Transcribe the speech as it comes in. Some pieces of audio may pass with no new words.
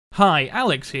Hi,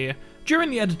 Alex here. During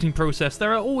the editing process,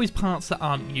 there are always parts that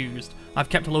aren't used. I've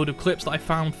kept a load of clips that I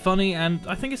found funny, and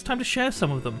I think it's time to share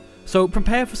some of them. So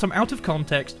prepare for some out of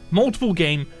context, multiple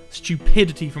game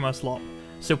stupidity from us lot.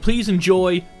 So please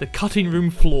enjoy the cutting room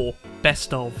floor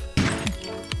best of.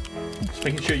 Just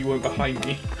making sure you weren't behind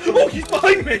me. Oh, he's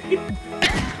behind me!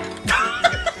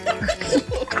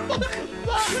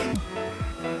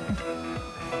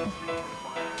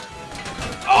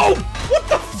 Oh! What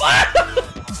the fuck?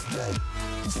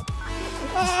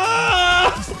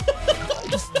 Ah!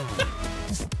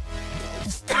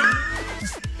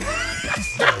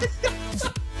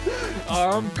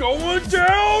 I'm going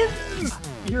down!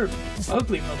 You're an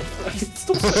ugly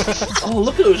motherfucker. Oh,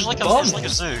 look at those bums. It's like a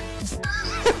zoo.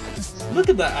 Look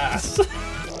at that ass.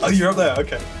 Oh, you're up there,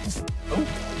 okay. Oh,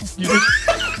 you just...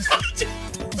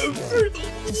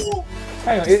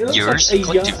 Hang on, it looks Yours? like a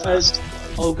Click too fast.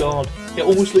 Oh god, it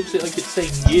almost looks like it's saying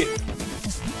YIF.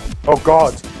 Oh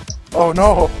god. Oh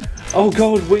no. Oh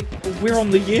god, we're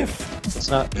on the YIF. It's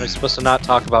not. We're supposed to not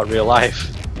talk about real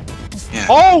life. Yeah.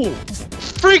 Oh!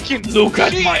 Freaking Look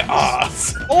at my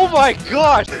ass! Oh my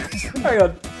god! Hang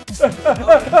on.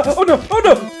 Oh no! Oh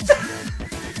no!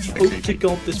 Hope to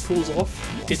god this pulls off.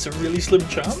 It's a really slim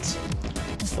chance.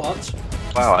 But...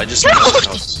 Wow, I just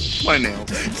realized my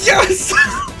nails. Yes!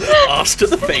 Ass to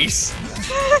the face.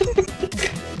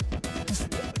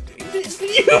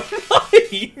 You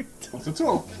mind? Not at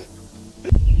all.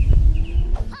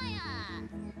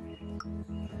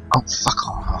 Oh, fuck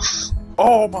off.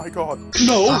 Oh my god.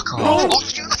 No! Fuck No! off. Oh,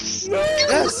 yes!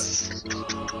 Yes!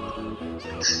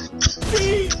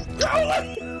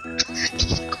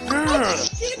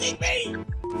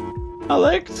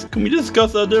 Alex, can we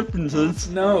discuss our differences?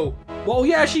 No. Well,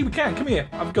 yeah, actually, we can. Come here.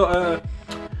 I've got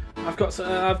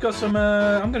some.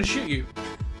 I'm gonna shoot you.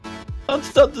 Let's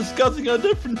stop discussing our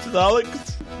differences,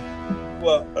 Alex.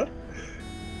 What?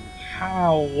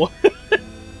 How?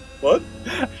 What?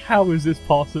 How is this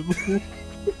possible?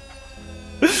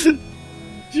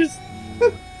 Just...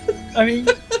 I mean...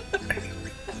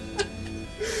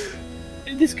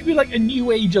 this could be like a new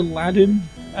age Aladdin.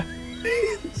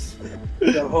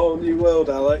 The whole new world,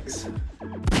 Alex.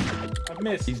 I've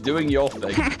missed. He's doing your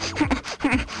thing.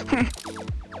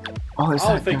 Oh, is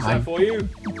I'll that fix guy? that for you.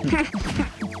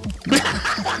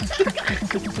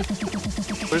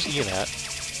 Where's Ian at?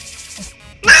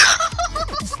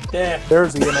 There.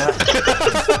 There's Ian at.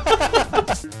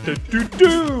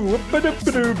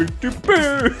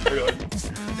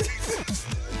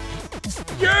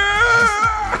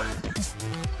 Yeah!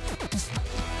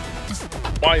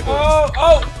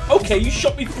 Oh, okay, you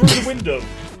shot me through the window.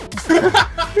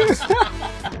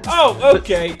 Oh,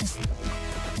 okay.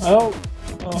 Oh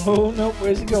no,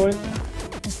 where's he going?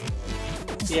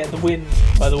 Yeah, the wind,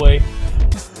 by the way.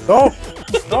 No!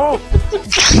 No!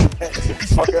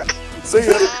 Fuck it. See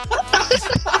ya!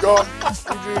 Gone.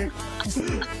 GG.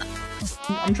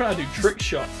 I'm trying to do trick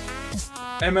shots.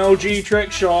 MLG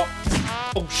trick shot.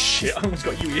 Oh shit, I almost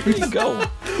got you, Ian. Where'd you go?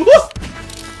 What?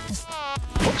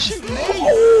 Don't shoot me!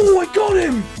 Oh, I got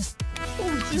him!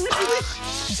 Oh,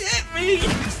 seriously? Shit me!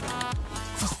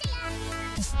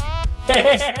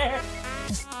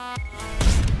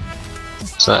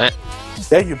 Is that it?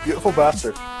 Yeah, you beautiful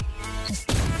bastard.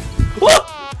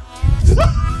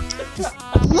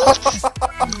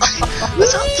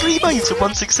 Was that 3 bites in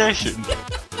one succession?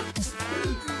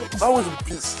 That was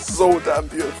so damn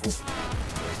beautiful.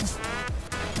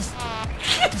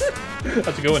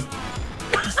 How's it going?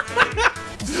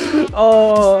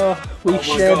 Oh, we my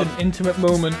shared God. an intimate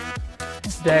moment.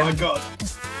 Then Oh my god.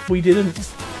 we didn't.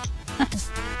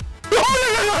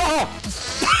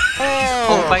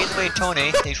 Oh, by the way,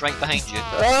 Tony, he's right behind you.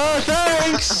 Oh,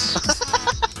 thanks!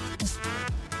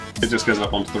 It just goes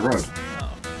up onto the road.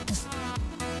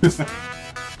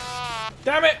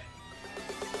 Damn it!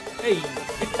 Hey!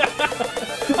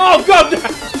 Oh god!